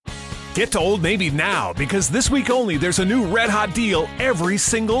Get to Old Navy now because this week only there's a new red hot deal every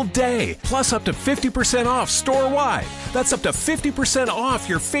single day. Plus up to 50% off store-wide. That's up to 50% off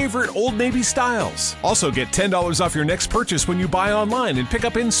your favorite Old Navy styles. Also get $10 off your next purchase when you buy online and pick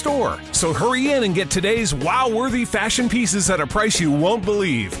up in store. So hurry in and get today's wow-worthy fashion pieces at a price you won't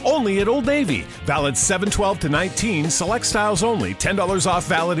believe. Only at Old Navy. Valid 7/12 to 19. Select styles only. $10 off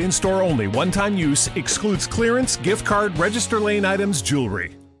valid in store only. One-time use. Excludes clearance, gift card, register lane items,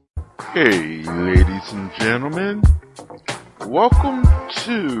 jewelry. Hey, ladies and gentlemen, welcome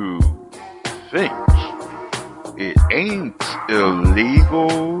to Think It Ain't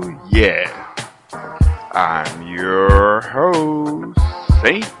Illegal Yet. I'm your host,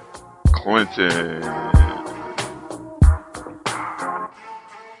 St. Clinton.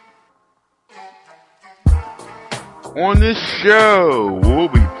 On this show, we'll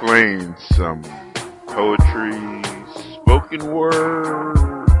be playing some poetry, spoken word,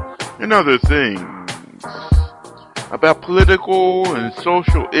 and other things about political and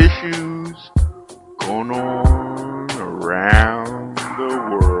social issues going on around the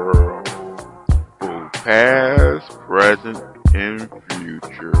world, both past, present, and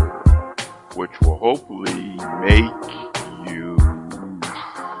future, which will hopefully make you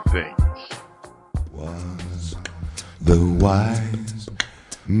think. Was the wise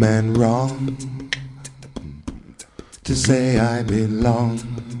man wrong to say I belong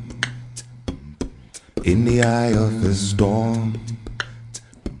in the eye of the storm?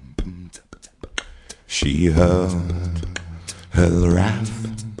 She heard her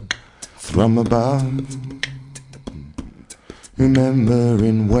wrath from above,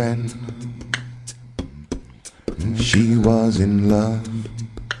 remembering when she was in love.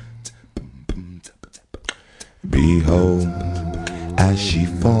 Behold, as she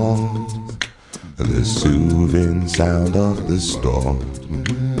falls, the soothing sound of the storm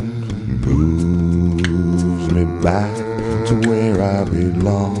moves me back to where I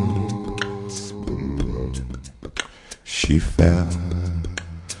belong. She fell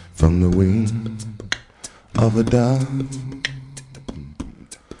from the wing of a dove,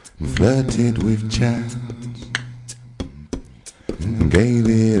 flirted with chance, gave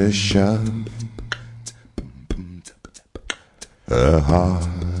it a shove. Her heart,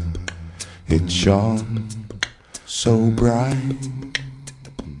 it shone so bright,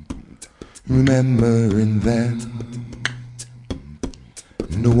 remembering then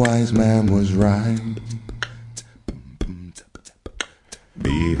the wise man was right.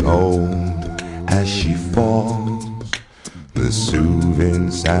 Behold, as she falls, the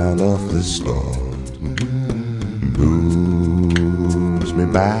soothing sound of the storm moves me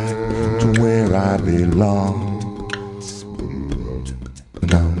back to where I belong.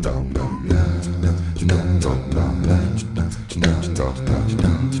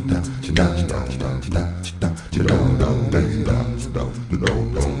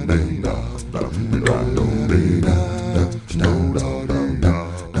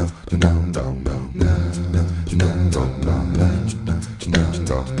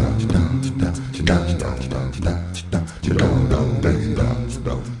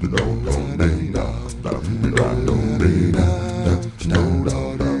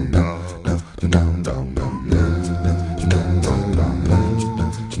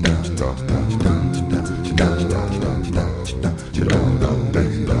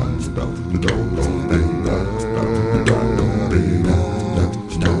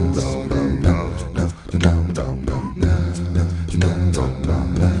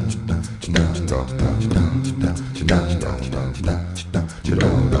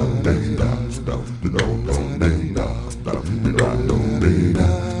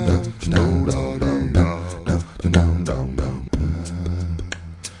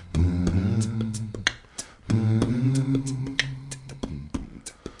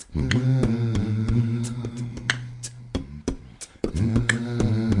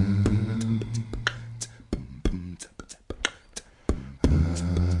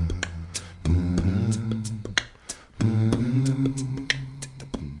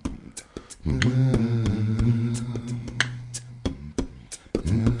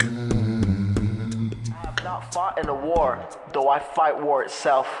 Though I fight war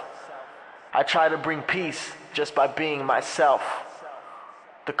itself, I try to bring peace just by being myself.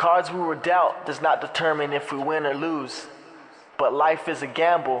 The cards we were dealt does not determine if we win or lose, but life is a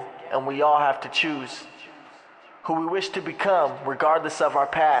gamble and we all have to choose who we wish to become regardless of our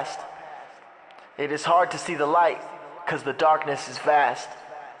past. It is hard to see the light because the darkness is vast.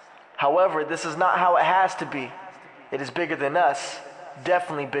 However, this is not how it has to be. It is bigger than us,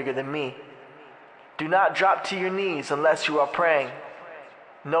 definitely bigger than me. Do not drop to your knees unless you are praying.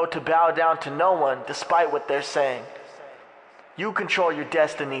 Know to bow down to no one despite what they're saying. You control your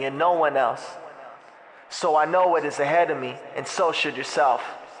destiny and no one else. So I know what is ahead of me, and so should yourself.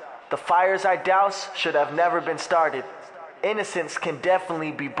 The fires I douse should have never been started. Innocence can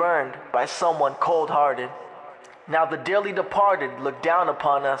definitely be burned by someone cold-hearted. Now the dearly departed look down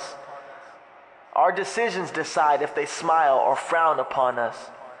upon us. Our decisions decide if they smile or frown upon us.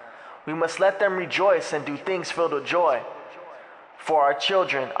 We must let them rejoice and do things filled with joy. For our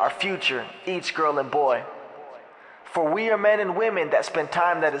children, our future, each girl and boy. For we are men and women that spend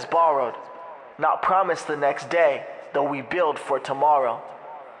time that is borrowed, not promised the next day, though we build for tomorrow.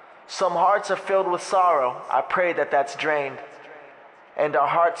 Some hearts are filled with sorrow, I pray that that's drained. And our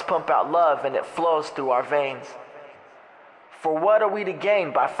hearts pump out love and it flows through our veins. For what are we to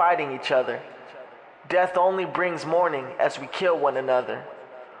gain by fighting each other? Death only brings mourning as we kill one another.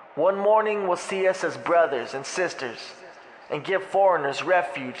 One morning will see us as brothers and sisters, and give foreigners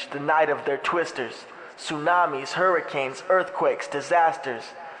refuge the night of their twisters. Tsunamis, hurricanes, earthquakes, disasters.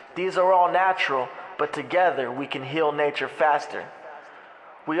 These are all natural, but together we can heal nature faster.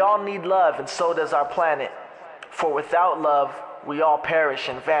 We all need love, and so does our planet. For without love, we all perish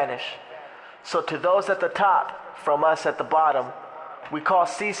and vanish. So to those at the top, from us at the bottom, we call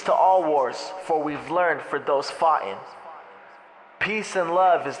cease to all wars, for we've learned for those fought in. Peace and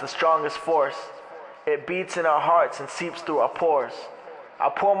love is the strongest force. It beats in our hearts and seeps through our pores. I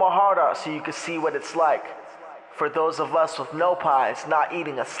pour my heart out so you can see what it's like. For those of us with no pies, not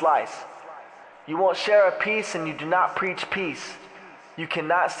eating a slice. You won't share a piece and you do not preach peace. You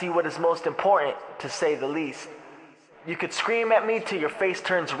cannot see what is most important, to say the least. You could scream at me till your face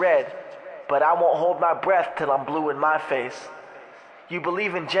turns red, but I won't hold my breath till I'm blue in my face. You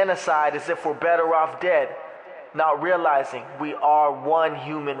believe in genocide as if we're better off dead, not realizing we are one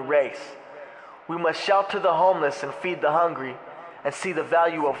human race. We must shelter the homeless and feed the hungry, and see the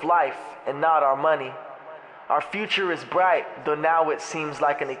value of life and not our money. Our future is bright, though now it seems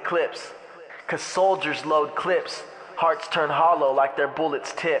like an eclipse. 'Cause soldiers load clips, hearts turn hollow like their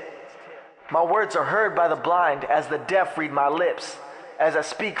bullets tip. My words are heard by the blind as the deaf read my lips, as I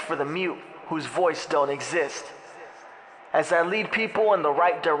speak for the mute whose voice don't exist. As I lead people in the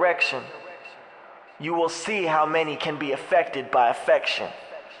right direction, you will see how many can be affected by affection.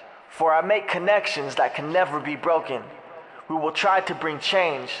 For I make connections that can never be broken. We will try to bring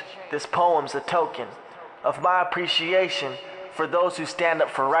change. This poem's a token of my appreciation for those who stand up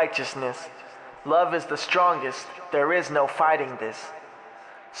for righteousness. Love is the strongest, there is no fighting this.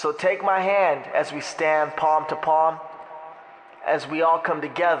 So take my hand as we stand palm to palm, as we all come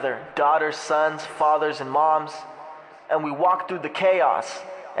together, daughters, sons, fathers, and moms, and we walk through the chaos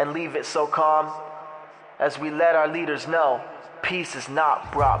and leave it so calm, as we let our leaders know peace is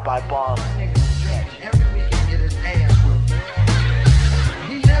not brought by bombs. Every week he get his ass whooped.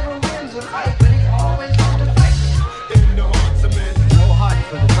 He never wins a fight, but he always wants to fight. No heart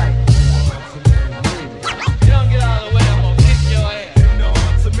for the fight. You don't get out of the way, I'm gonna kick your ass.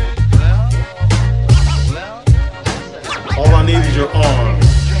 All I need is your arms,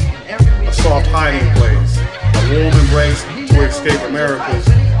 a soft hiding place, a warm embrace to escape America's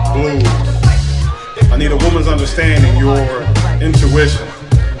blues. I need a woman's understanding, your intuition.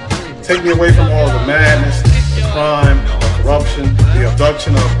 Take me away from all the madness, the crime, the corruption, the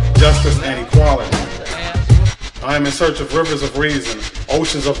abduction of justice and equality. I am in search of rivers of reason,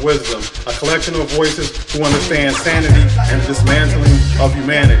 oceans of wisdom, a collection of voices who understand sanity and dismantling of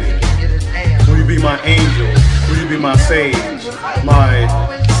humanity. Will you be my angel? Will you be my sage, my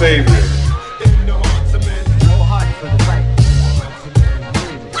savior?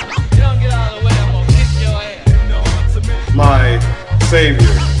 My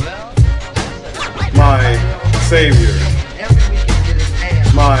savior, my savior,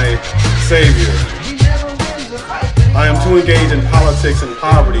 my savior. I am too engaged in politics and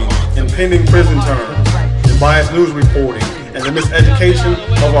poverty, impending prison terms, in biased news reporting, and the miseducation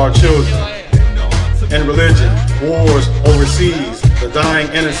of our children. And religion, wars overseas, the dying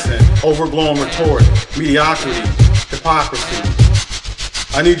innocent, overblown rhetoric, mediocrity, hypocrisy.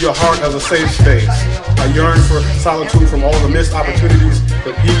 I need your heart as a safe space. I yearn for solitude from all the missed opportunities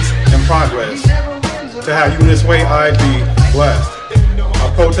for peace and progress. To have you in this way, I'd be blessed.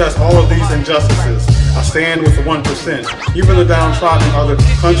 I protest all of these injustices. I stand with the 1%, even the downtrodden in other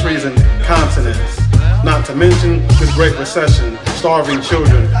countries and continents. Not to mention this great recession, starving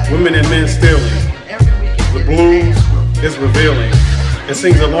children, women and men stealing. The blues is revealing. It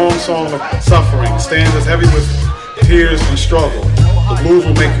sings a long song of suffering, stanzas heavy with tears and struggle. The blues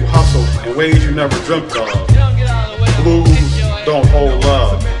will make you hustle in ways you never dreamt of. Blues don't hold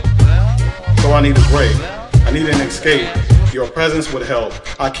love. So I need a break. I need an escape. Your presence would help.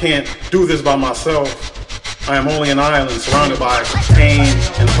 I can't do this by myself. I am only an island surrounded by pain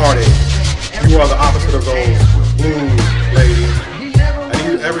and heartache. You are the opposite of those blues, lady. I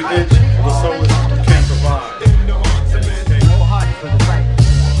need every inch of the solace you can provide.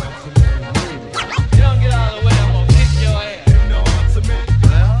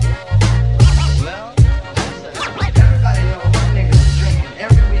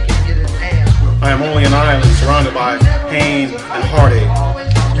 I am only an island surrounded by pain and heartache.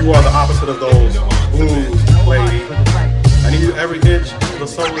 You are the opposite of those blues, lady. I need every inch of the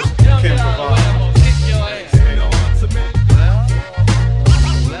solace you can provide.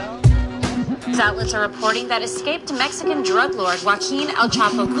 Outlets are reporting that escaped Mexican drug lord Joaquin El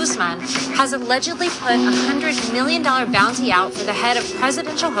Chapo Guzman has allegedly put a $100 million bounty out for the head of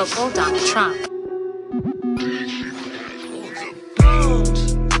presidential hopeful Donald Trump.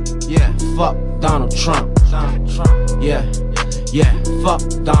 Yeah, fuck Donald Trump. Yeah, fuck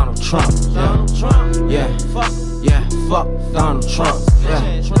Donald Trump. Yeah, fuck Donald Trump.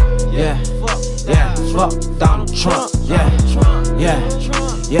 Yeah, fuck Donald Trump.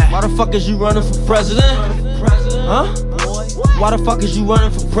 Yeah. Why the fuck is you running for president? Huh? Why the fuck is you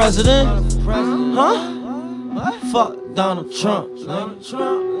running for president? Huh? Fuck Donald Trump.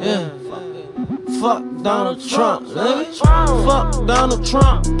 Yeah. Fuck Donald Trump, nigga. Fuck Donald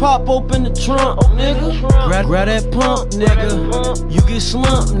Trump. Pop open the trunk, nigga. Grab that pump, nigga. You get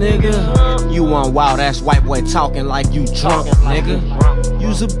slumped, nigga. You one wild ass white boy talking like you drunk, nigga.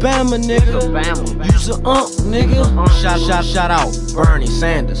 You's a Bama, nigga. You's a nigga. Shout out Bernie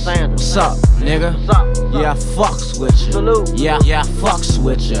Sanders. What's up, nigga? Yeah, I fucks with you. Yeah, I fucks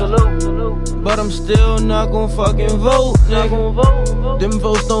with you. But I'm still not gon' fucking vote, nigga. Them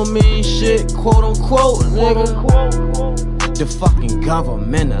votes don't mean shit, quote unquote, nigga. The fucking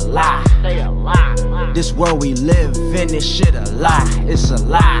government a lie. This world we live in, this shit a lie. It's a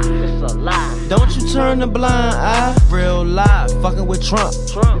lie. Don't you turn a blind eye. Real lie, fucking with Trump.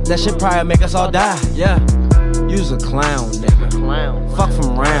 That shit probably make us all die. Yeah. You's a clown, nigga. Fuck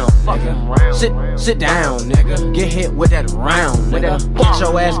from round, nigga. Sit down, nigga. Get hit with that round, nigga. Get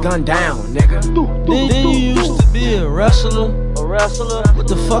your ass gunned down, nigga. Then you used to be a wrestler. What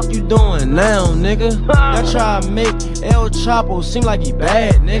the fuck you doing now, nigga? Y'all try to make El Chapo seem like he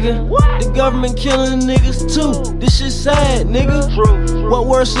bad, nigga. The government killing niggas too. This shit sad, nigga. What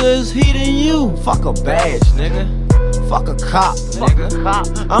worse is he than you? Fuck a badge, nigga. Fuck a cop,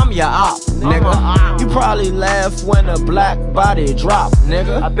 nigga. I'm your op, nigga. You probably laugh when a black body drop,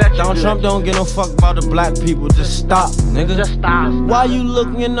 nigga. Donald Trump don't give no fuck about the black people. Just stop, nigga. Why you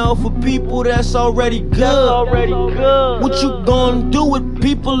looking out for people that's already good? What you gonna do with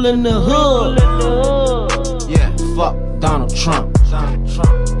people in the hood? Yeah, fuck Donald Trump.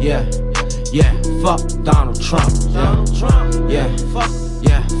 Yeah, fuck Donald Trump. Yeah,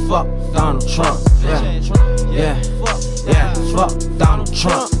 fuck Donald Trump. Yeah, fuck Donald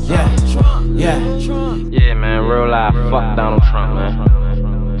Trump. Yeah, man, real life, fuck Donald Trump,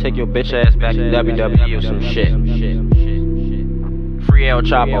 man. Take your bitch ass back to WWE or some shit. Free El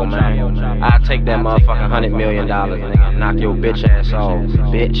Chapo, man. I'll take that motherfucking $100 million, nigga. Knock your bitch ass off,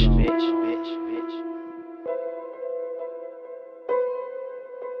 bitch.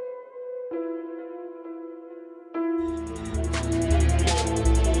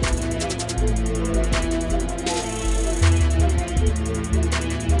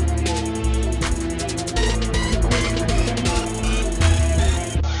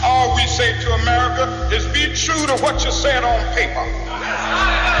 To America is be true to what you said on paper.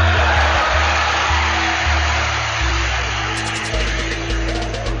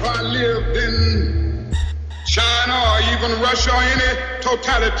 If I lived in China or even Russia or any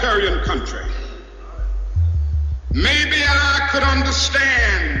totalitarian country, maybe I could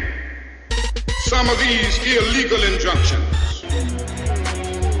understand some of these illegal injunctions.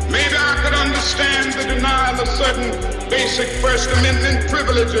 Maybe I could understand the denial of certain basic First Amendment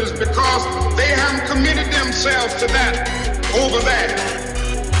privileges because they haven't committed themselves to that over that.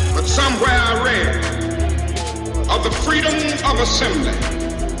 But somewhere I read of the freedom of assembly.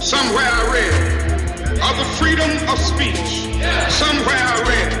 Somewhere I read of the freedom of speech. Somewhere I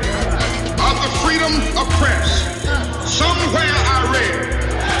read of the freedom of press. Somewhere I read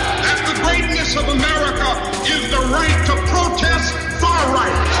that the greatness of America is the right to protest far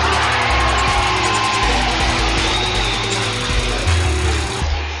right.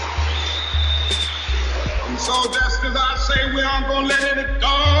 So just as I say we aren't going to let any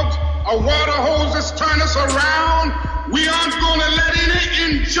dogs or water hoses turn us around, we aren't going to let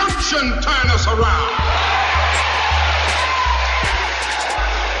any injunction turn us around.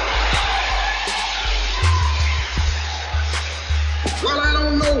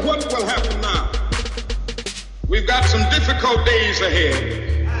 what will happen now. We've got some difficult days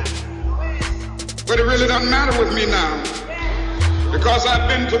ahead. But it really doesn't matter with me now, because I've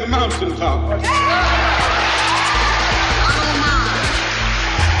been to the mountaintop. I don't mind.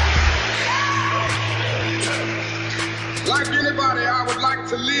 Like anybody, I would like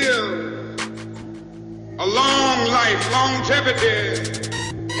to live a long life. Longevity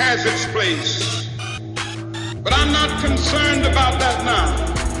has its place. But I'm not concerned about that now.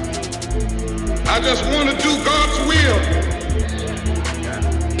 I just want to do God's will.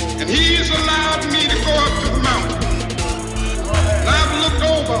 And He's allowed me to go up to the mountain. And I've looked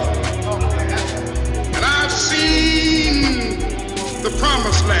over and I've seen the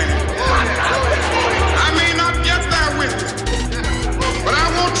promised land. I may not get there with you, but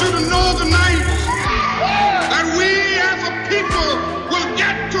I want you to know tonight that we as a people will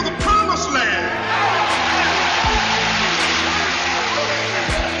get to the promised land.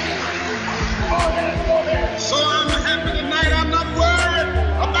 So I'm happy tonight. I'm not worried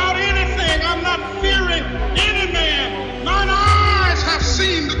about anything. I'm not fearing any man. Mine eyes have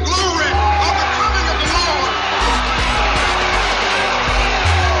seen the glory of the coming of the Lord.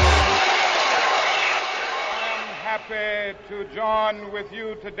 I'm happy to join with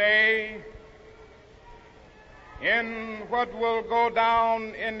you today in what will go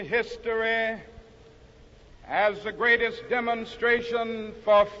down in history as the greatest demonstration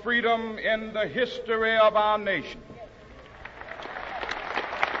for freedom in the history of our nation.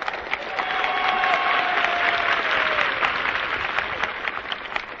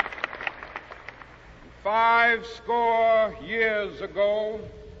 Five score years ago,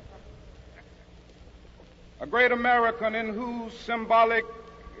 a great American in whose symbolic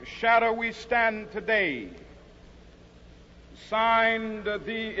shadow we stand today signed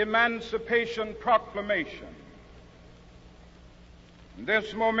the Emancipation Proclamation.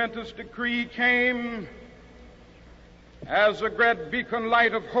 This momentous decree came as a great beacon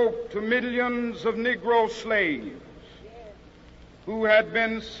light of hope to millions of Negro slaves who had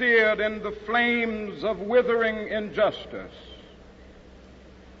been seared in the flames of withering injustice.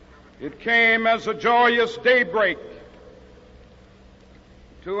 It came as a joyous daybreak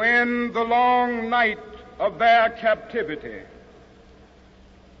to end the long night of their captivity.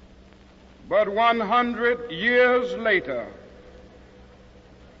 But 100 years later,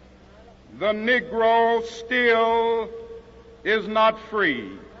 the Negro still is not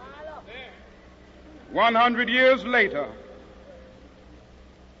free. 100 years later,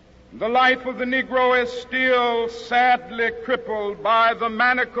 the life of the Negro is still sadly crippled by the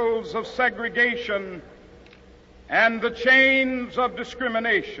manacles of segregation and the chains of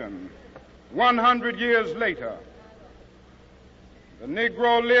discrimination. 100 years later, the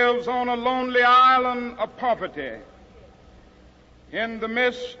Negro lives on a lonely island of poverty in the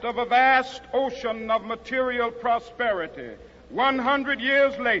midst of a vast ocean of material prosperity. 100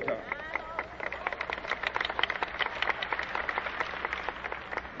 years later,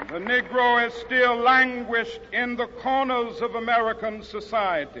 the Negro is still languished in the corners of American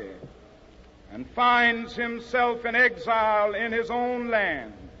society and finds himself in exile in his own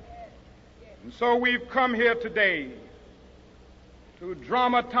land. And so we've come here today to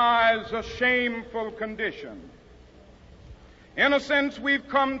dramatize a shameful condition. In a sense, we've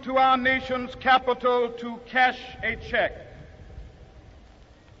come to our nation's capital to cash a check.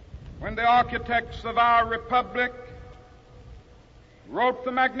 When the architects of our republic wrote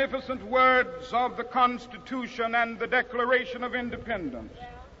the magnificent words of the Constitution and the Declaration of Independence,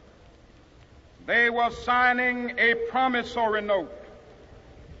 they were signing a promissory note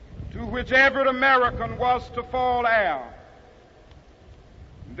to which every American was to fall heir.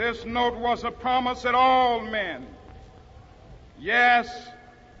 This note was a promise that all men, yes,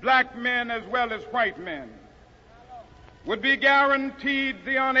 black men as well as white men, would be guaranteed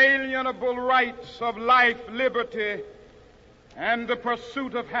the unalienable rights of life, liberty, and the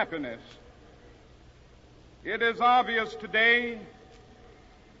pursuit of happiness. It is obvious today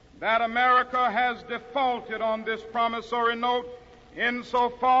that America has defaulted on this promissory note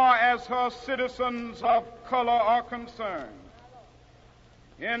insofar as her citizens of color are concerned.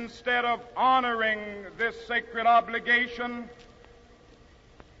 Instead of honoring this sacred obligation,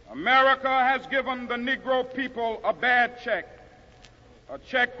 America has given the Negro people a bad check, a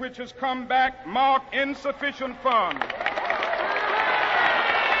check which has come back marked insufficient funds.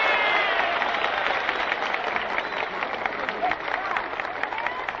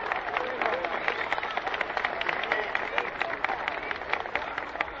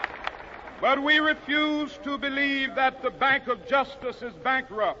 But we refuse to believe that the Bank of Justice is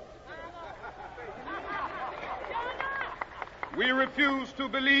bankrupt. We refuse to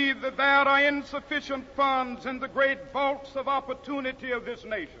believe that there are insufficient funds in the great vaults of opportunity of this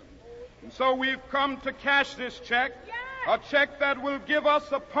nation. And so we've come to cash this check, a check that will give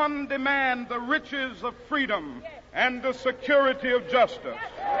us upon demand the riches of freedom and the security of justice.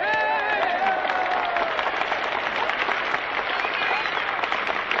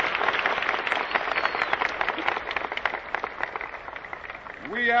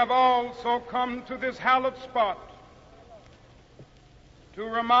 We have also come to this hallowed spot to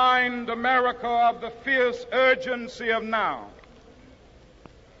remind America of the fierce urgency of now.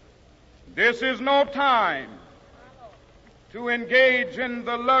 This is no time to engage in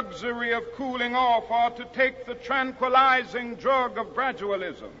the luxury of cooling off or to take the tranquilizing drug of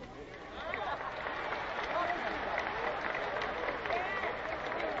gradualism.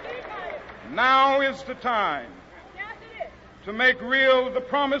 Now is the time to make real the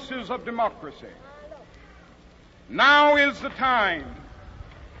promises of democracy. Now is the time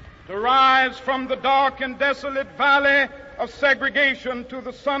to rise from the dark and desolate valley of segregation to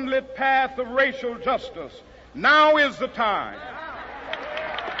the sunlit path of racial justice. Now is the time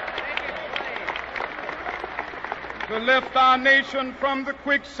to lift our nation from the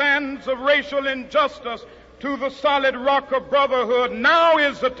quicksands of racial injustice to the solid rock of brotherhood. Now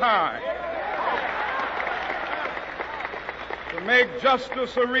is the time to make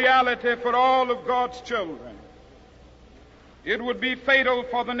justice a reality for all of God's children. It would be fatal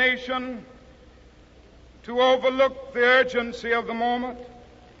for the nation to overlook the urgency of the moment.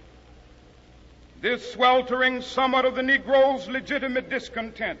 This sweltering summit of the Negro's legitimate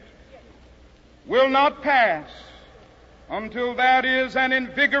discontent will not pass until there is an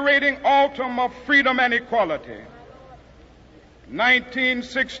invigorating autumn of freedom and equality.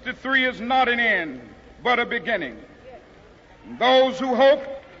 1963 is not an end, but a beginning. Those who hope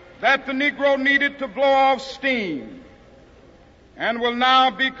that the Negro needed to blow off steam and will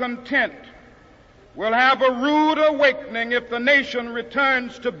now be content will have a rude awakening if the nation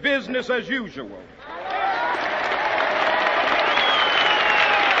returns to business as usual.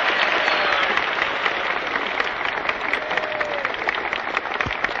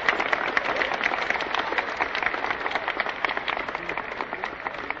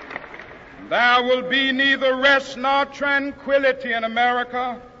 There will be neither rest nor tranquility in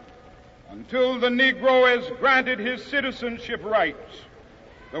America until the Negro is granted his citizenship rights.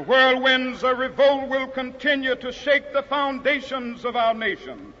 The whirlwinds of revolt will continue to shake the foundations of our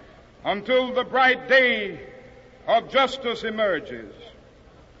nation until the bright day of justice emerges.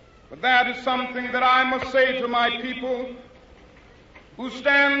 But that is something that I must say to my people who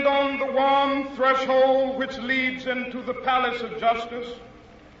stand on the warm threshold which leads into the palace of justice.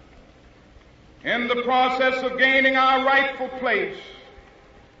 In the process of gaining our rightful place,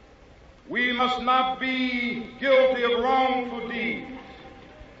 we must not be guilty of wrongful deeds.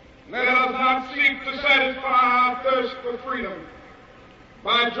 Let us not seek to satisfy our thirst for freedom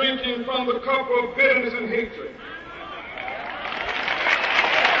by drinking from the cup of bitterness and hatred.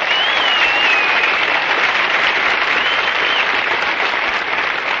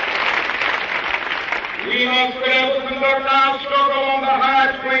 We must forever conduct our struggle on the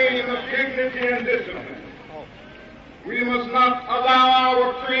high plane of dignity and discipline. We must not allow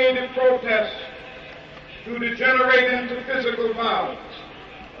our creative protests to degenerate into physical violence.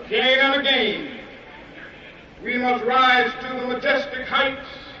 Again and again, we must rise to the majestic heights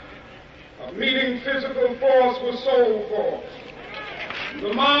of meeting physical force with soul force.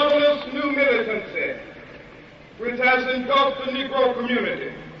 The marvelous new militancy which has engulfed the Negro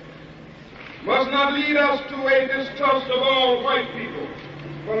community must not lead us to a distrust of all white people.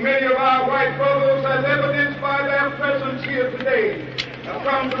 For many of our white brothers, as evidenced by their presence here today, have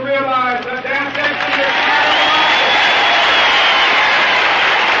come to realize that their destiny is part of ours.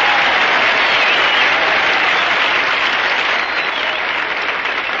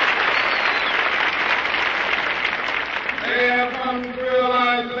 They have come to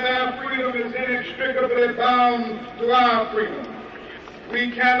realize that their freedom is inextricably bound to our freedom. We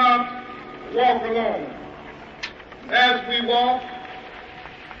cannot walk alone. As we walk,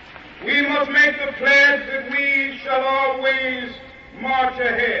 we must make the pledge that we shall always march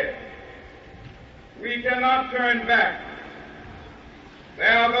ahead. We cannot turn back.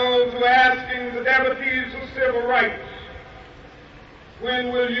 There are those who are asking the devotees of civil rights,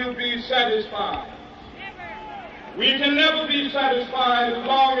 when will you be satisfied? We can never be satisfied as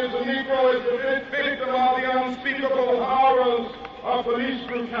long as the Negro is the victim of the unspeakable horrors of police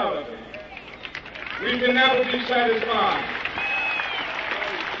brutality. We can never be satisfied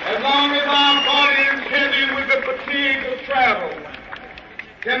as long as our body is heavy with the fatigue of travel.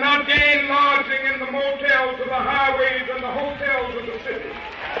 cannot gain lodging in the motels of the highways and the hotels of the city.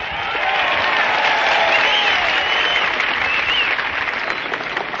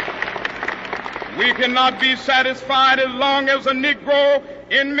 We cannot be satisfied as long as a Negro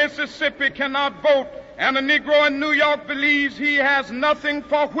in Mississippi cannot vote and a Negro in New York believes he has nothing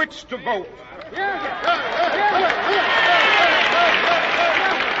for which to vote.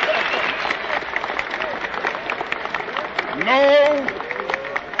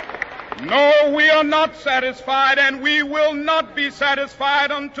 No, we are not satisfied, and we will not be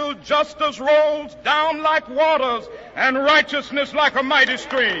satisfied until justice rolls down like waters and righteousness like a mighty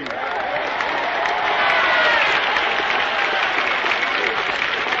stream.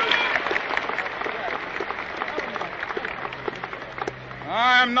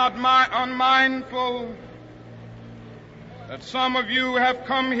 I am not unmindful that some of you have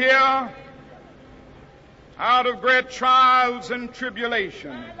come here out of great trials and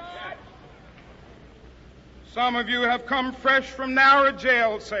tribulations. Some of you have come fresh from narrow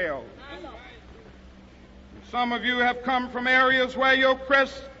jail cells. Some of you have come from areas where your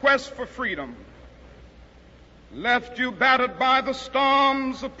quest for freedom left you battered by the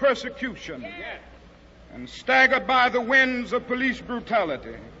storms of persecution and staggered by the winds of police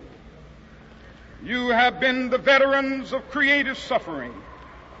brutality. You have been the veterans of creative suffering.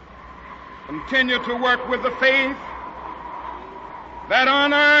 Continue to work with the faith that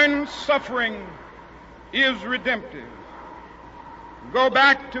unearned suffering is redemptive. Go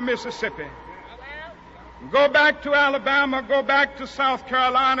back to Mississippi. Go back to Alabama. Go back to South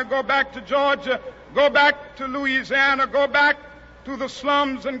Carolina. Go back to Georgia. Go back to Louisiana. Go back to the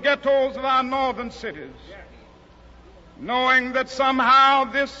slums and ghettos of our northern cities, knowing that somehow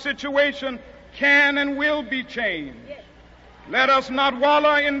this situation can and will be changed. Let us not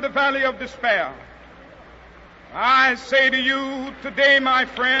wallow in the valley of despair. I say to you today, my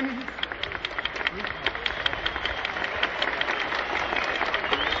friend,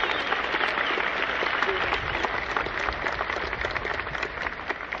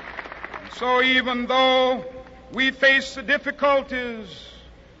 so even though we face the difficulties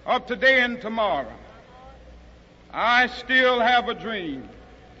of today and tomorrow, I still have a dream.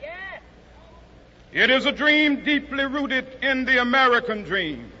 It is a dream deeply rooted in the American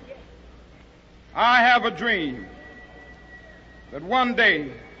dream. I have a dream that one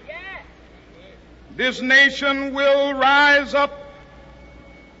day this nation will rise up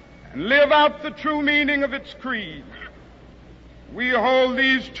and live out the true meaning of its creed. We hold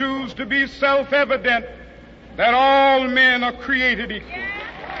these truths to be self-evident, that all men are created equal.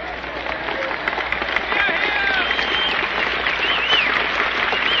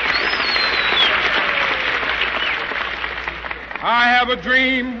 I have a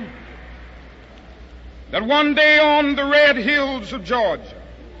dream that one day on the red hills of Georgia,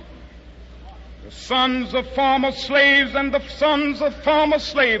 the sons of former slaves and the sons of former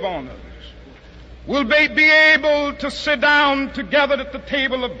slave owners will be able to sit down together at the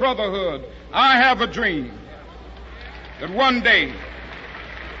table of brotherhood. I have a dream that one day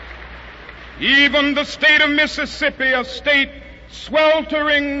even the state of Mississippi, a state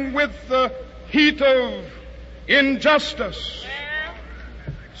sweltering with the heat of injustice,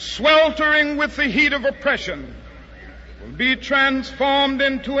 sweltering with the heat of oppression, will be transformed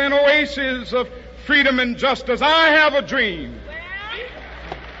into an oasis of freedom and justice. I have a dream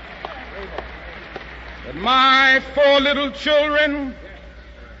that my 4 little children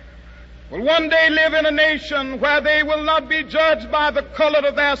will one day live in a nation where they will not be judged by the color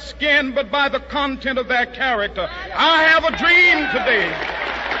of their skin, but by the content of their character. I have a dream today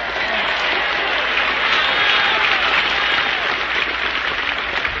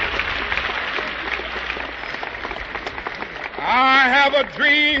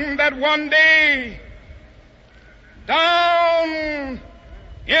that one day down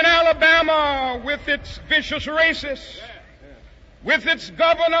in Alabama, with its vicious racists, with its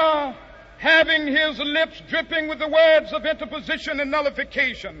governor having his lips dripping with the words of interposition and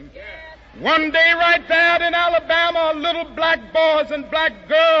nullification, one day right there in Alabama, little black boys and black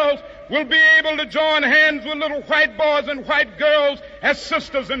girls will be able to join hands with little white boys and white girls as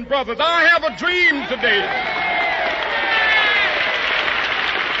sisters and brothers. I have a dream today.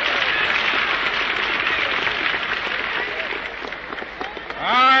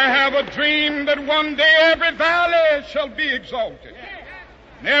 I have a dream that one day every valley shall be exalted,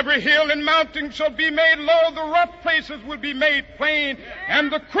 and every hill and mountain shall be made low. The rough places will be made plain,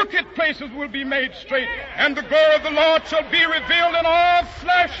 and the crooked places will be made straight. And the glory of the Lord shall be revealed, and all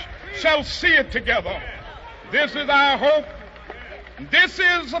flesh shall see it together. This is our hope. This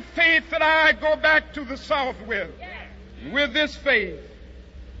is a faith that I go back to the South with. With this faith,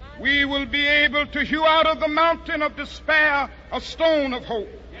 we will be able to hew out of the mountain of despair a stone of hope.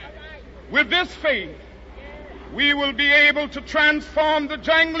 With this faith, we will be able to transform the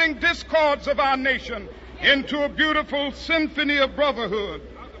jangling discords of our nation into a beautiful symphony of brotherhood.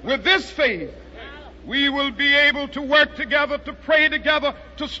 With this faith, we will be able to work together, to pray together,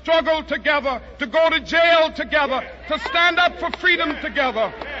 to struggle together, to go to jail together, to stand up for freedom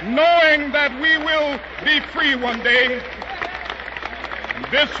together, knowing that we will be free one day.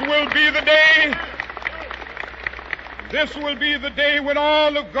 This will be the day when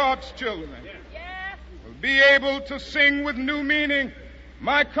all of God's children will be able to sing with new meaning,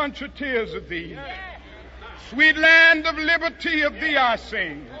 "My country, tears of thee. Sweet land of liberty, of thee I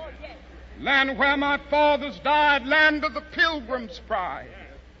sing. Land where my fathers died, land of the pilgrim's pride.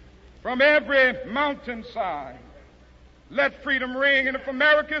 From every mountainside, let freedom ring. And if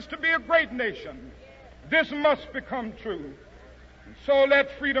America is to be a great nation, this must become true. And so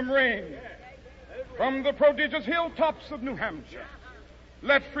let freedom ring. From the prodigious hilltops of New Hampshire,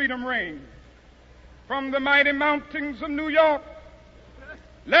 let freedom ring. From the mighty mountains of New York,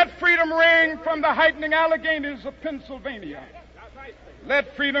 let freedom ring. From the heightening Alleghanies of Pennsylvania,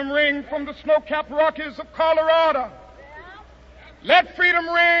 let freedom ring. From the snow-capped Rockies of Colorado, let freedom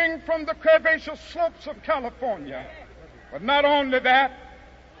ring. From the curvaceous slopes of California. But not only that,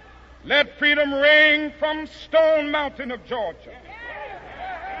 let freedom ring from Stone Mountain of Georgia.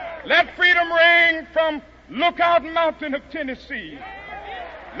 Let freedom ring from Lookout Mountain of Tennessee.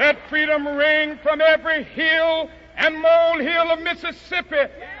 Let freedom ring from every hill and molehill of Mississippi,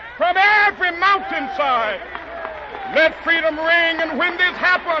 from every mountainside. Let freedom ring. And when this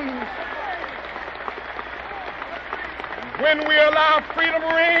happens, when we allow freedom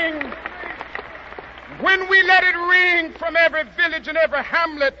ring, when we let it ring from every village and every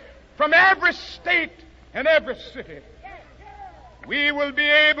hamlet, from every state and every city, we will be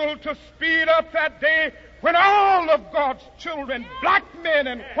able to speed up that day when all of God's children, black men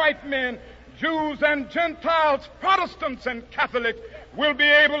and white men, Jews and Gentiles, Protestants and Catholics, will be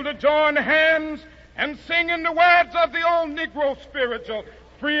able to join hands and sing in the words of the old Negro spiritual,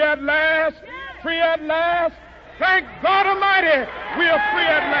 "Free at last, free at last. Thank God Almighty, we are free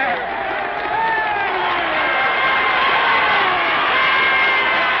at last."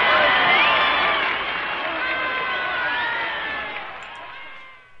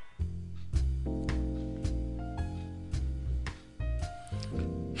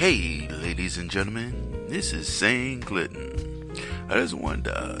 Hey, ladies and gentlemen, this is St. Clinton. I just wanted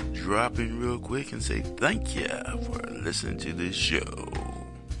to drop in real quick and say thank you for listening to this show.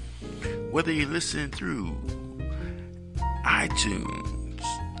 Whether you listen through iTunes,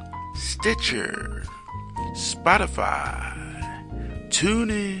 Stitcher, Spotify,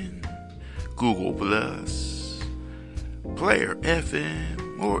 TuneIn, Google Plus, Player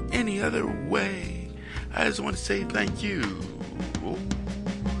FM, or any other way, I just want to say thank you. Oh,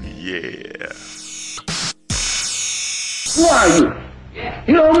 yeah. Who are you?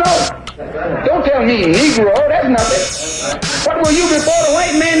 You don't know. Don't tell me Negro, that's nothing. What were you before the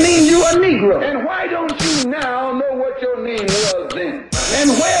white man named you a Negro? And why don't you now know what your name was then? And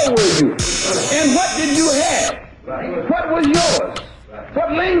where were you? And what did you have? What was yours?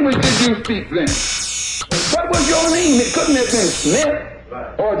 What language did you speak then? What was your name? It couldn't have been Smith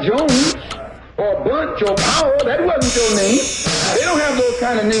or Jones or Bunch or Powell. That wasn't your name. They don't have those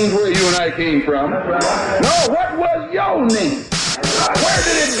kind of names where you and I came from. No, what was your name? Where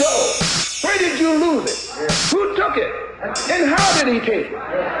did it go? Where did you lose it? Who took it? And how did he take it?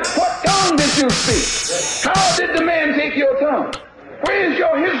 What tongue did you speak? How did the man take your tongue? Where is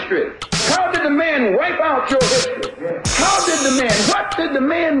your history? How did the man wipe out your history? What did the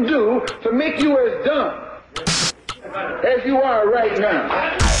man do to make you as dumb as you are right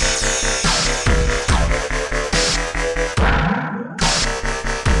now?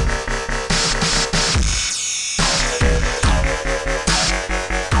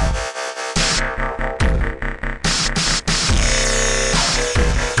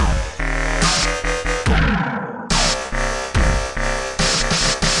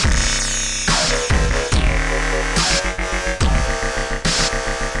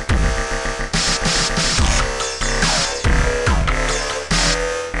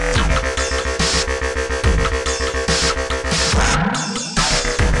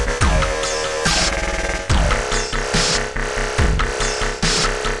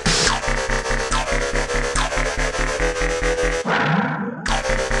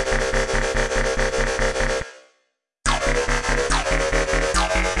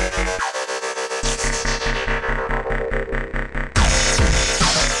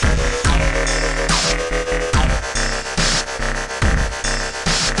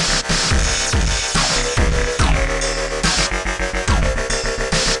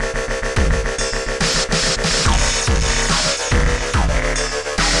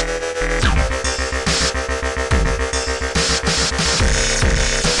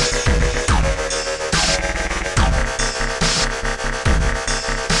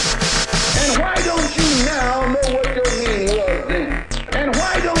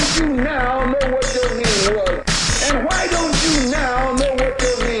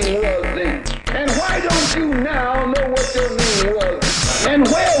 And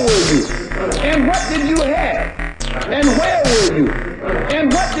where were you? And what did you have? And where were you?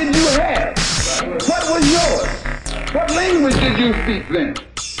 And what did you have? What was yours? What language did you speak then?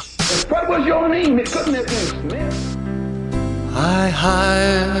 What was your name? It couldn't have been Smith. I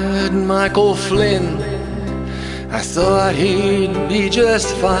hired Michael Flynn. I thought he'd be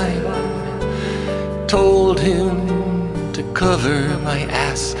just fine. Told him to cover my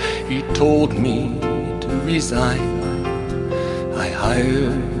ass. He told me to resign. I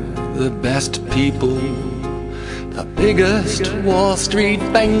hired the best people, the biggest Wall Street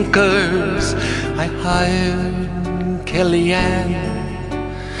bankers. I hired Kellyanne.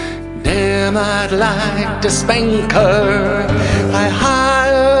 Damn, I'd like to spank her. I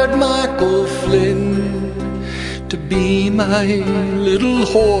hired Michael Flynn to be my little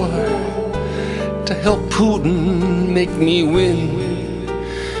whore, to help Putin make me win,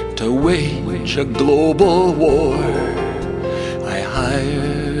 to wage a global war. I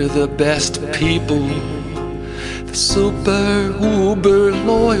hire the best people, the super uber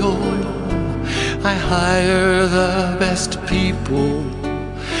loyal. I hire the best people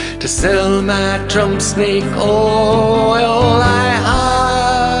to sell my Trump snake oil. I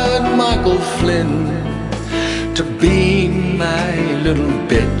hired Michael Flynn to be my little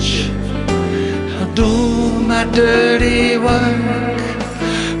bitch. I'll do my dirty work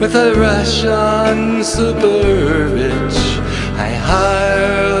with a Russian super bitch. I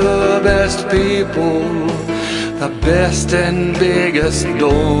hire the best people, the best and biggest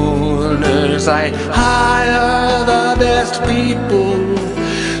donors. I hire the best people,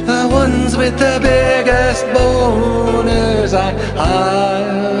 the ones with the biggest boners. I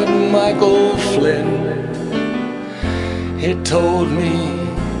hired Michael Flynn. He told me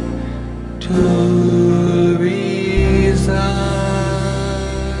to resign.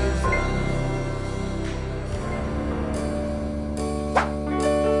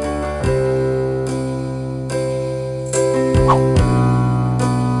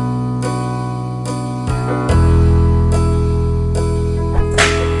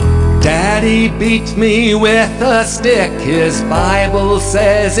 Daddy beat me with a stick. His Bible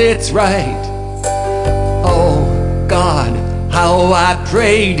says it's right. Oh God, how I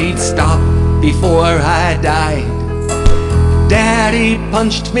prayed he'd stop before I died. Daddy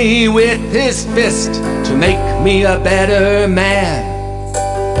punched me with his fist to make me a better man.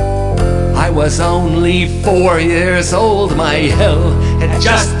 I was only 4 years old, my hell had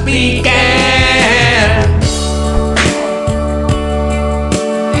just began.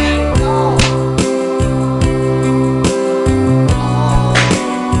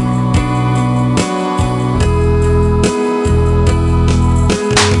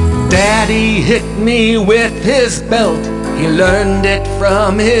 Daddy hit me with his belt. He learned it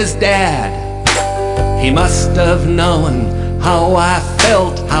from his dad. He must have known how I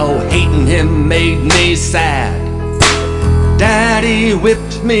felt, how hating him made me sad. Daddy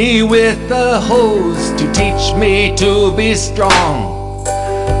whipped me with a hose to teach me to be strong.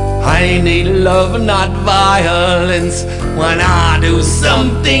 I need love, not violence, when I do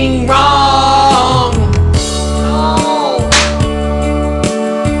something wrong.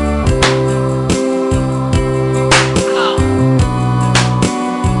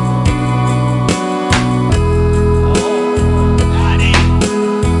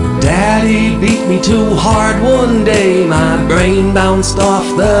 Daddy beat me too hard one day, my brain bounced off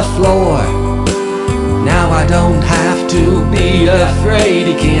the floor. Now I don't have to be afraid,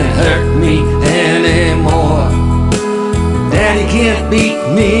 he can't hurt me anymore. Daddy can't beat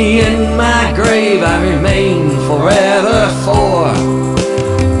me in my grave, I remain forever for.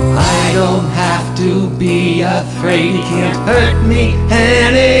 I don't have to be afraid, he can't hurt me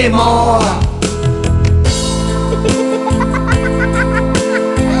anymore.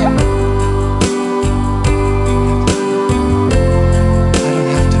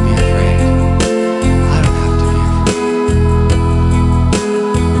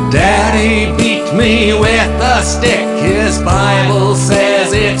 Daddy beat me with a stick, his Bible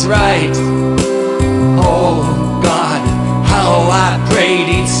says it's right. Oh God, how I prayed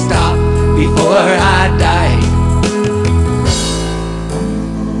he'd stop before I died.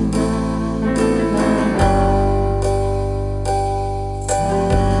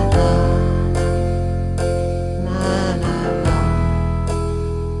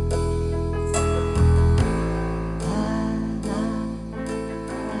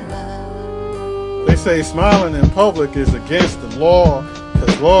 They say smiling in public is against the law,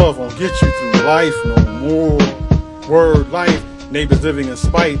 cause love won't get you through life no more. Word life, neighbors living in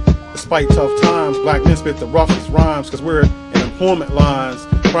spite, despite tough times. Black men spit the roughest rhymes, cause we're in employment lines.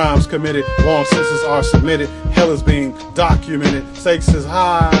 crimes committed, long sentences are submitted, hell is being documented, stakes is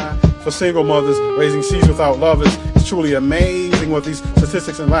high for single mothers raising seeds without lovers. It's truly amazing what these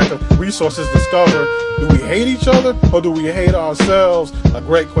statistics and lack of resources discover. Do we hate each other or do we hate ourselves? A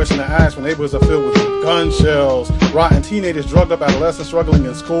great question to ask when neighborhoods are filled with gun shells. Rotten teenagers, drugged up adolescents struggling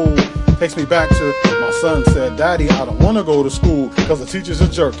in school. Takes me back to my son said, Daddy, I don't want to go to school because the teacher's a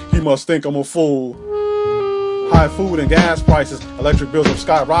jerk. He must think I'm a fool. High food and gas prices, electric bills have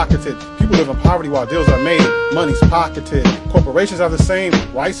skyrocketed. People live in poverty while deals are made, money's pocketed. Corporations have the same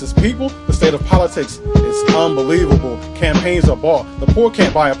rights as people. The state of politics is unbelievable. Campaigns are bought. The poor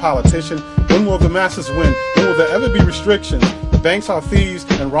can't buy a politician. When will the masses win? When will there ever be restrictions? The banks are thieves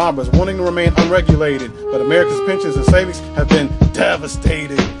and robbers, wanting to remain unregulated. But America's pensions and savings have been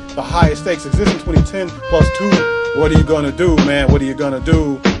devastated. The highest stakes exist in 2010 plus 2. What are you gonna do, man? What are you gonna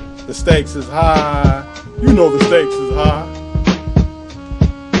do? The stakes is high. You know the stakes is high.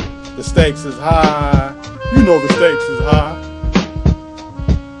 The stakes is high. You know the stakes is high.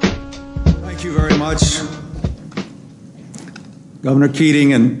 Thank you very much, Governor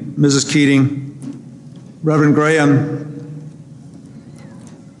Keating and Mrs. Keating, Reverend Graham.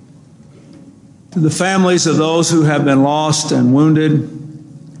 To the families of those who have been lost and wounded,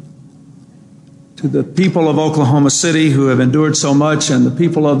 to the people of Oklahoma City who have endured so much, and the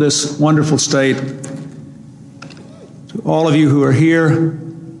people of this wonderful state, to all of you who are here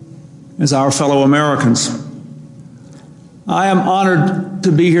as our fellow Americans. I am honored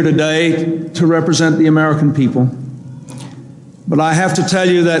to be here today to represent the American people. But I have to tell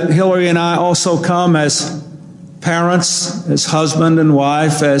you that Hillary and I also come as parents, as husband and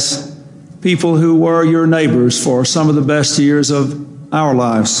wife, as people who were your neighbors for some of the best years of our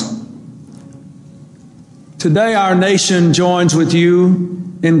lives. Today, our nation joins with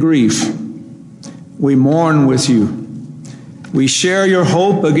you in grief. We mourn with you. We share your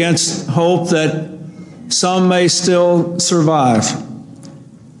hope against hope that some may still survive.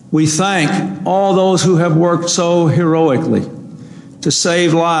 We thank all those who have worked so heroically to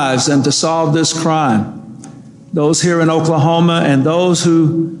save lives and to solve this crime. Those here in Oklahoma and those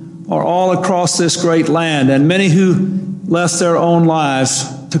who are all across this great land, and many who left their own lives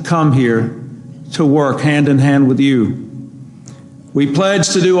to come here to work hand in hand with you. We pledge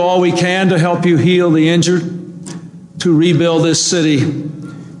to do all we can to help you heal the injured, to rebuild this city,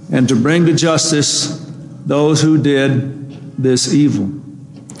 and to bring to justice those who did this evil.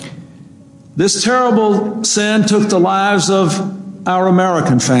 This terrible sin took the lives of our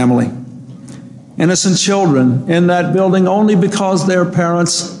American family, innocent children in that building only because their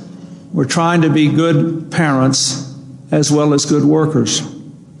parents were trying to be good parents as well as good workers.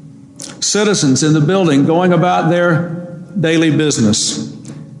 Citizens in the building going about their daily business,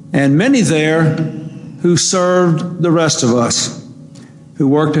 and many there who served the rest of us, who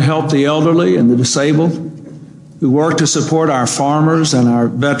worked to help the elderly and the disabled, who worked to support our farmers and our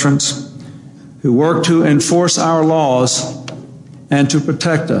veterans, who worked to enforce our laws and to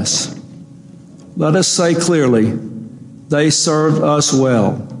protect us. Let us say clearly, they served us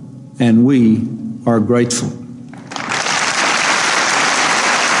well, and we are grateful.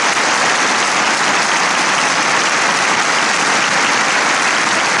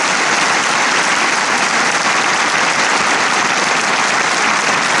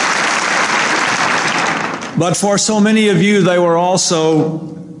 But for so many of you, they were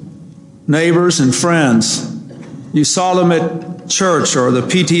also neighbors and friends. You saw them at church or the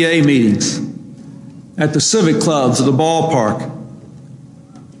PTA meetings, at the civic clubs or the ballpark.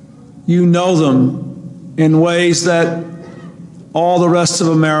 You know them in ways that all the rest of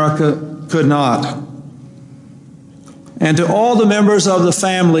America could not. And to all the members of the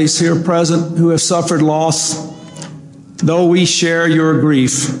families here present who have suffered loss, though we share your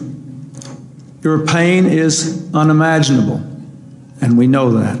grief, your pain is unimaginable, and we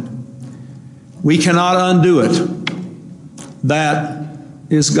know that. We cannot undo it. That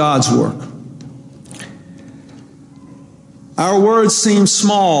is God's work. Our words seem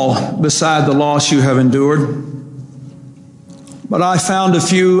small beside the loss you have endured, but I found a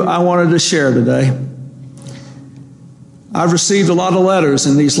few I wanted to share today. I've received a lot of letters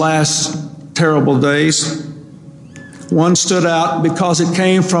in these last terrible days. One stood out because it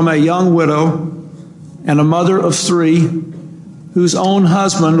came from a young widow and a mother of 3 whose own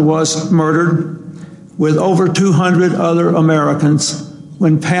husband was murdered with over 200 other Americans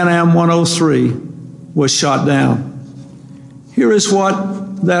when Pan Am 103 was shot down. Here is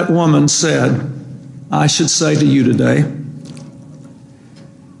what that woman said I should say to you today.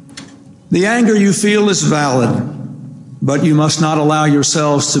 The anger you feel is valid, but you must not allow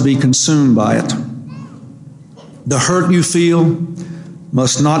yourselves to be consumed by it. The hurt you feel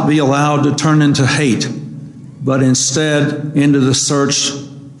must not be allowed to turn into hate, but instead into the search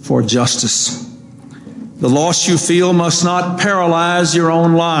for justice. The loss you feel must not paralyze your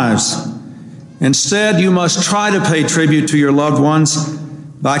own lives. Instead, you must try to pay tribute to your loved ones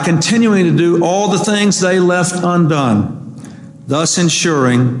by continuing to do all the things they left undone, thus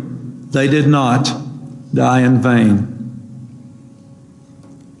ensuring they did not die in vain.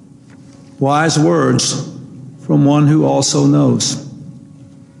 Wise words from one who also knows.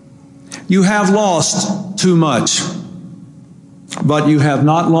 You have lost too much, but you have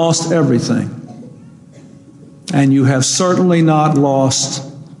not lost everything. And you have certainly not lost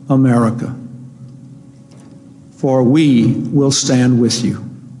America. For we will stand with you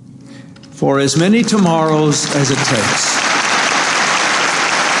for as many tomorrows as it takes.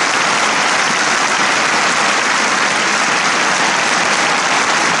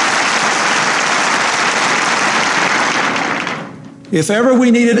 If ever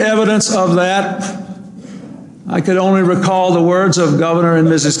we needed evidence of that, I could only recall the words of Governor and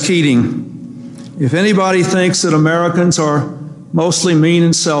Mrs. Keating. If anybody thinks that Americans are mostly mean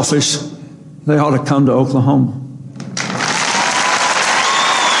and selfish, they ought to come to Oklahoma.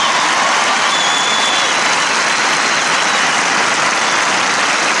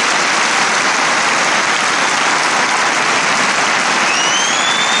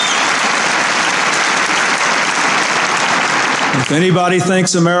 If anybody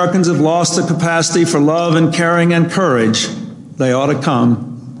thinks Americans have lost the capacity for love and caring and courage, they ought to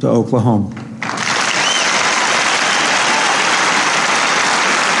come to Oklahoma.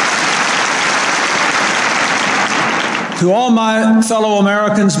 To all my fellow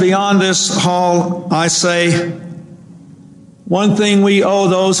Americans beyond this hall, I say, one thing we owe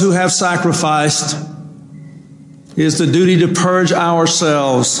those who have sacrificed is the duty to purge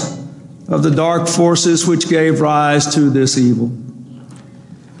ourselves of the dark forces which gave rise to this evil.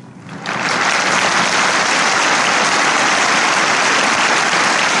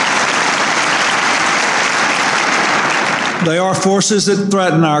 They are forces that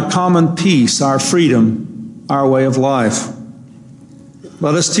threaten our common peace, our freedom, our way of life.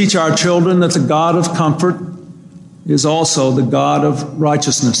 Let us teach our children that the God of comfort is also the God of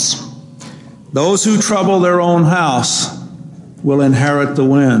righteousness. Those who trouble their own house will inherit the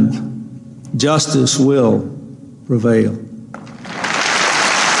wind. Justice will prevail.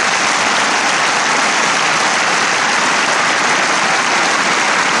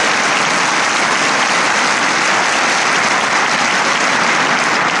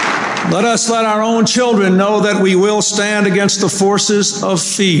 Let us let our own children know that we will stand against the forces of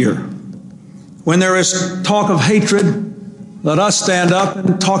fear. When there is talk of hatred, let us stand up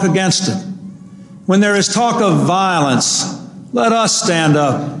and talk against it. When there is talk of violence, let us stand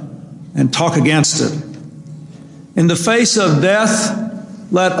up and talk against it. In the face of death,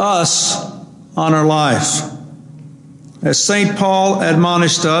 let us honor life. As St. Paul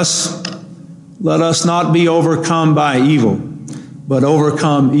admonished us, let us not be overcome by evil, but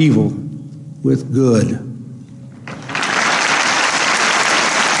overcome evil with good.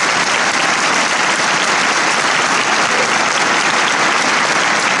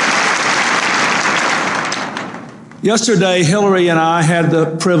 Yesterday, Hillary and I had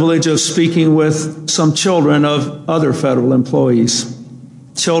the privilege of speaking with some children of other federal employees,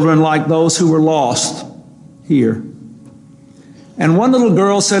 children like those who were lost here. And one little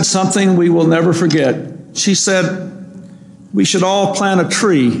girl said something we will never forget. She said, we should all plant a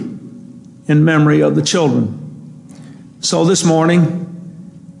tree in memory of the children. So this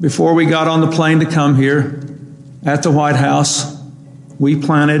morning, before we got on the plane to come here at the White House, we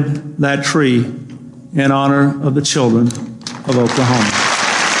planted that tree in honor of the children of Oklahoma.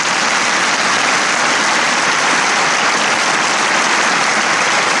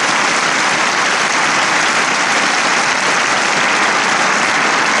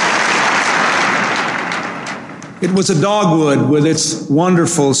 It was a dogwood with its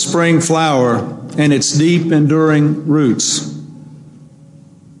wonderful spring flower and its deep, enduring roots.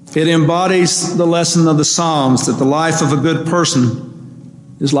 It embodies the lesson of the Psalms that the life of a good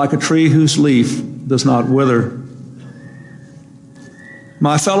person is like a tree whose leaf does not wither.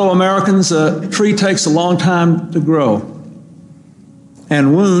 My fellow Americans, a tree takes a long time to grow,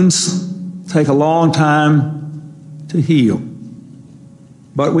 and wounds take a long time to heal.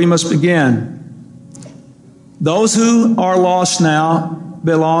 But we must begin. Those who are lost now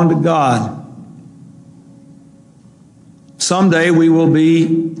belong to God. Someday we will be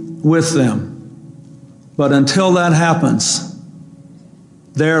with them. But until that happens,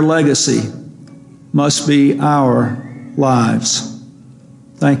 their legacy must be our lives.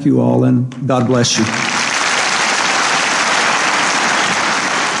 Thank you all, and God bless you.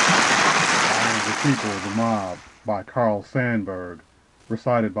 People, the Mob by Carl Sandburg,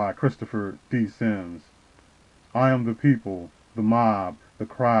 recited by Christopher D. Sims. I am the people, the mob, the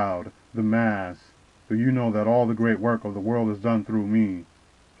crowd, the mass. Do you know that all the great work of the world is done through me?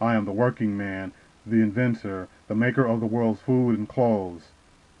 I am the working man, the inventor, the maker of the world's food and clothes.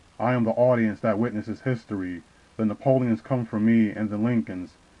 I am the audience that witnesses history. The Napoleons come from me and the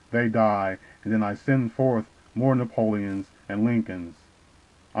Lincolns. They die, and then I send forth more Napoleons and Lincolns.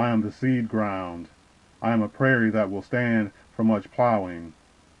 I am the seed ground. I am a prairie that will stand for much plowing.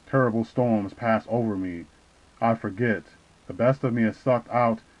 Terrible storms pass over me. I forget. The best of me is sucked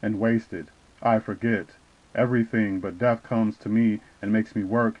out and wasted. I forget. Everything but death comes to me and makes me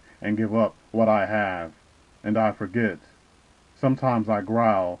work and give up what I have. And I forget. Sometimes I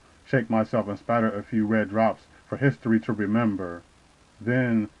growl, shake myself and spatter a few red drops for history to remember.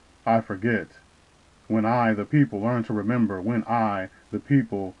 Then I forget. When I, the people, learn to remember, when I, the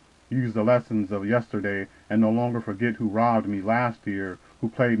people, use the lessons of yesterday and no longer forget who robbed me last year, who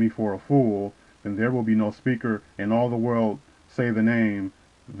played me for a fool, then there will be no speaker in all the world say the name,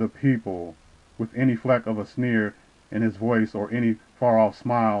 the people, with any fleck of a sneer in his voice or any far-off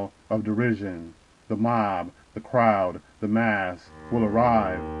smile of derision. The mob, the crowd, the mass will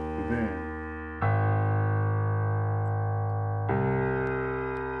arrive then.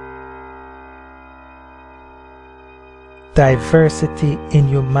 Diversity in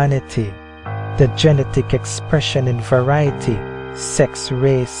humanity, the genetic expression in variety, sex,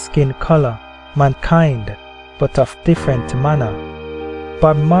 race, skin color, mankind, but of different manner.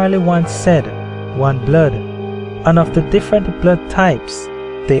 Bob Marley once said, one blood, and of the different blood types,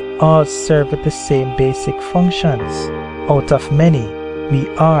 they all serve the same basic functions. Out of many, we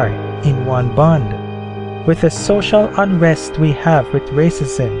are in one bond. With the social unrest we have with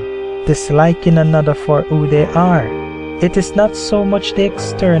racism, disliking another for who they are, it is not so much the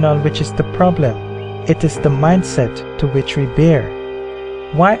external which is the problem, it is the mindset to which we bear.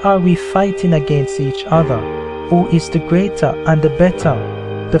 Why are we fighting against each other? Who is the greater and the better?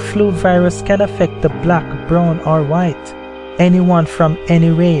 The flu virus can affect the black, brown or white, anyone from any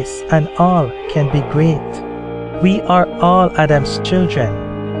race, and all can be great. We are all Adam's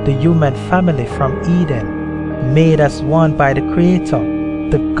children, the human family from Eden, made as one by the Creator,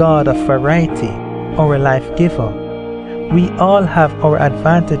 the God of variety, our life giver. We all have our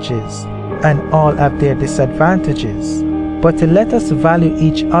advantages, and all have their disadvantages, but let us value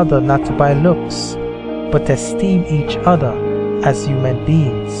each other not by looks, but esteem each other as human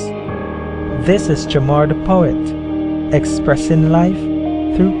beings. This is Jamar the Poet, expressing life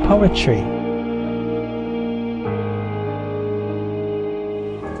through poetry.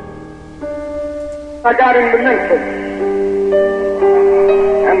 I got into Memphis,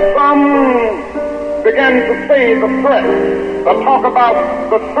 and some began to say the threat, to talk about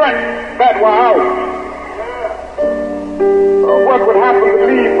the threats that were out. What would happen to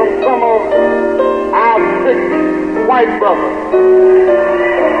me from some of our sick white brothers?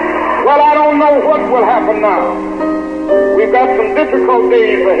 Well, I don't know what will happen now. We've got some difficult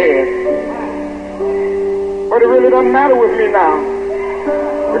days ahead. But it really doesn't matter with me now,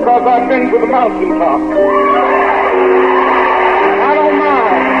 because I've been to the mountaintop. I don't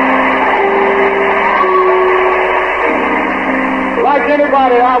mind. Like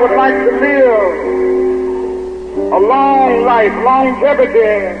anybody, I would like to live a long life.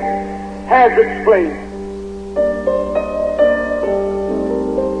 Longevity has its place.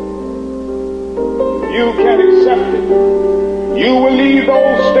 You can accept it. You will leave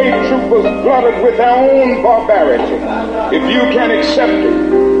those state troopers glutted with their own barbarity. If you can accept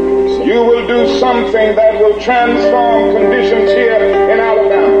it, you will do something that will transform conditions here in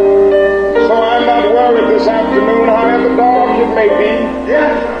Alabama. So I'm not worried this afternoon, however dark it may be,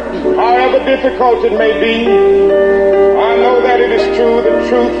 however difficult it may be. I know that it is true, the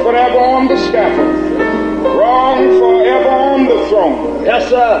truth forever on the scaffold, wrong forever on the throne. Yes,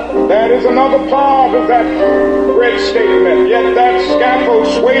 sir. That is another part of that great statement. Yet that scaffold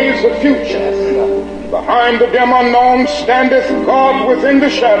sways the future. Behind the dim unknown standeth God within the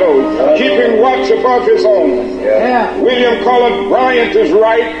shadows, keeping watch above his own. William Cullen Bryant is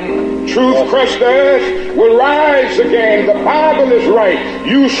right. Truth crushed the earth will rise again. The Bible is right.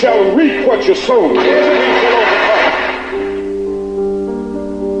 You shall reap what you sow. We shall overcome.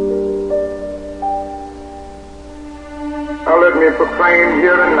 Now let me proclaim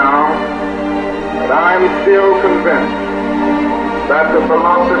here and now that I am still convinced that the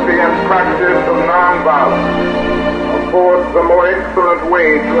philosophy and practice of nonviolence affords the more excellent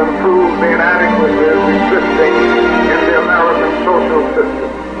way to improve the inadequacies existing in the American social system.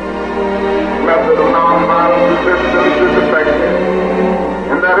 The method of nonviolent resistance is effective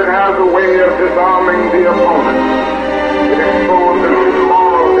in that that it has a way of disarming the opponent. It exposes his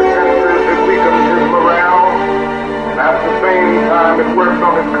moral defenses, it weakens his morale, and at the same time it works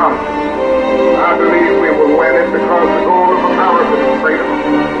on his conscience. I believe we will win it because the goal of America is freedom.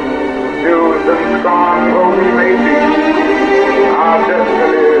 Used and scorned though we may be, our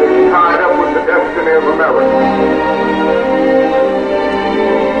destiny is tied up with the destiny of America.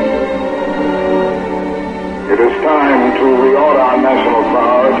 It is time to reorder our national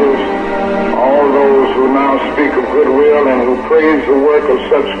priorities. All those who now speak of goodwill and who praise the work of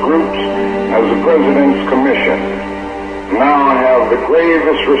such groups as the President's Commission now have the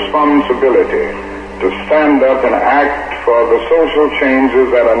gravest responsibility to stand up and act for the social changes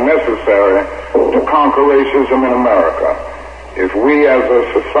that are necessary to conquer racism in America. If we as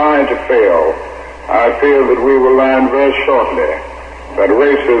a society fail, I fear that we will learn very shortly that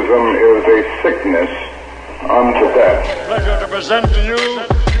racism is a sickness unto death. Pleasure to present to you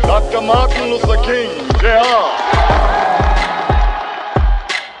Dr. Martin Luther King, Jr.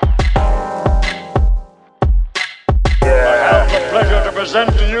 Pleasure to present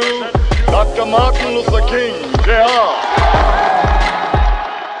to you Dr. Martin Luther King, Jr.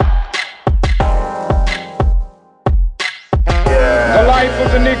 The life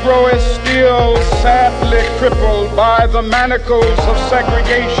of the Negro is still sadly crippled by the manacles of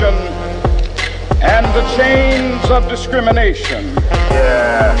segregation and the chains of discrimination.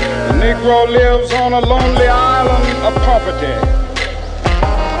 The Negro lives on a lonely island of poverty,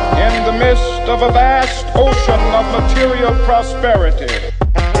 in the midst of a vast ocean of material prosperity.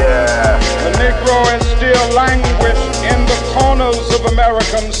 The Negro is still languished in the corners of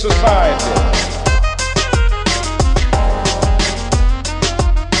American society.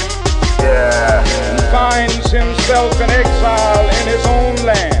 And finds himself in exile in his own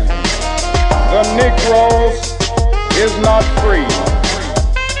land. The Negro is not free.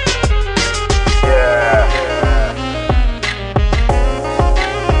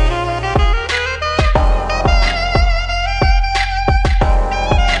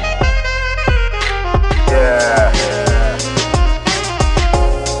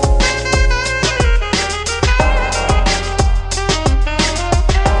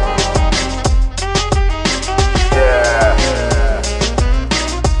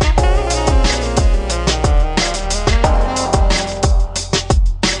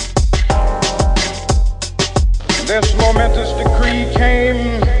 This momentous decree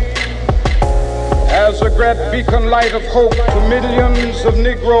came as a great beacon light of hope to millions of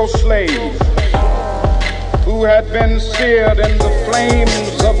Negro slaves who had been seared in the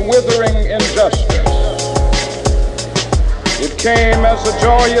flames of withering injustice. It came as a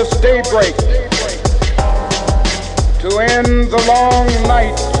joyous daybreak to end the long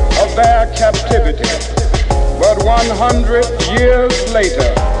night of their captivity. But 100 years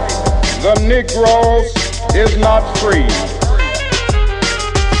later, the Negro is not free.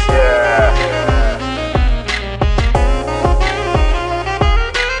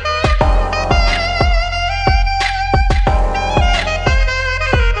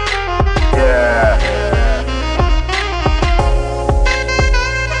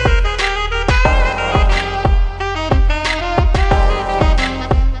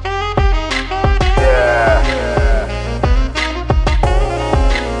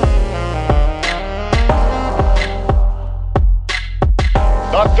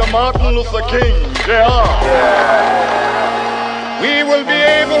 Dr. Martin Luther King, Jr. We will be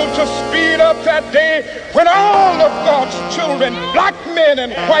able to speed up that day when all of God's children, black men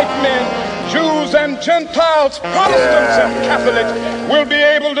and white men, Jews and Gentiles, Protestants and Catholics, will be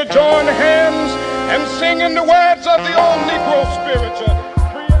able to join hands and sing in the words of the old Negro spiritual.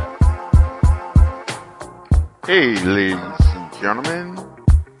 Hey, ladies and gentlemen,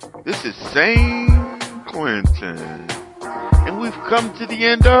 this is St. Clinton. And we've come to the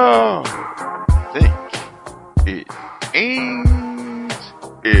end of Think It Ain't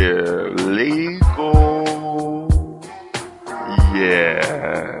Illegal.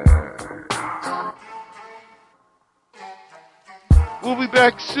 Yeah. We'll be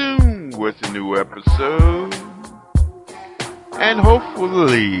back soon with a new episode. And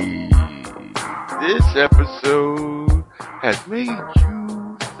hopefully this episode has made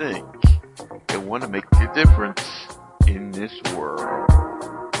you think and want to make a difference in this world.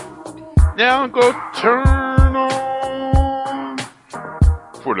 Now go turn on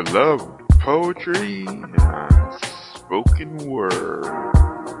for the love of poetry and spoken word.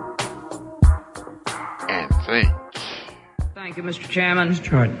 And think. Thank you, Mr. Chairman.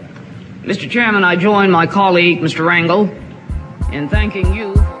 Mr. Chairman, I join my colleague, Mr. Rangel, in thanking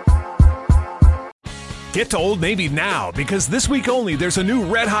you. Get to Old Navy now, because this week only there's a new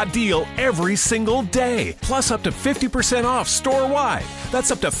red hot deal every single day. Plus up to 50% off store-wide.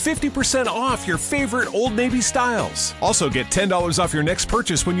 That's up to 50% off your favorite Old Navy styles. Also get $10 off your next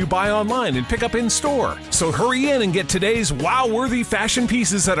purchase when you buy online and pick up in store. So hurry in and get today's wow-worthy fashion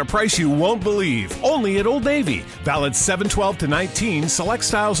pieces at a price you won't believe. Only at Old Navy. Valid 7/12-19, select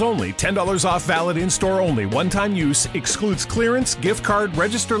styles only. $10 off valid in-store only. One-time use, excludes clearance, gift card,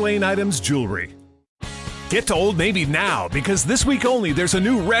 register lane items, jewelry. Get to Old Navy now, because this week only there's a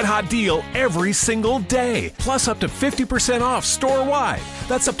new red hot deal every single day. Plus up to 50% off store-wide.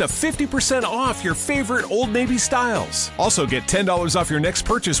 That's up to 50% off your favorite Old Navy styles. Also get $10 off your next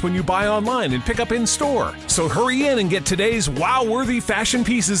purchase when you buy online and pick up in store. So hurry in and get today's wow-worthy fashion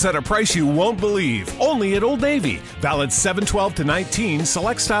pieces at a price you won't believe. Only at Old Navy. Valid 7/12-19,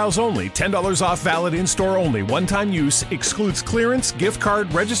 select styles only. $10 off valid in-store only. One-time use, excludes clearance, gift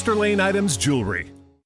card, register lane items, jewelry.